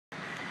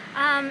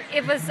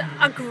It was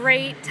a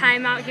great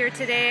time out here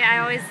today. I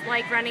always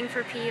like running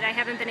for Pete. I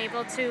haven't been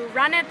able to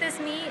run at this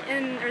meet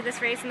or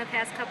this race in the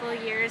past couple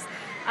of years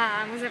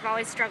because I've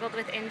always struggled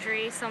with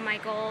injury. So my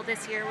goal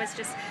this year was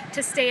just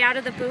to stay out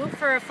of the boot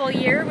for a full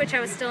year, which I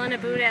was still in a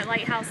boot at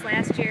Lighthouse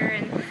last year.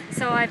 And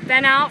so I've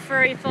been out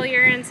for a full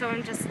year, and so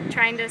I'm just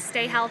trying to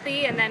stay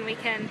healthy, and then we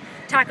can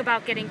talk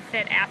about getting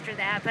fit after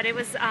that. But it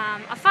was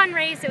a fun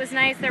race. It was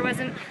nice. There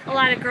wasn't a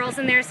lot of girls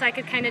in there, so I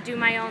could kind of do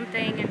my own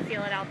thing and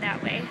feel it out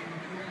that way.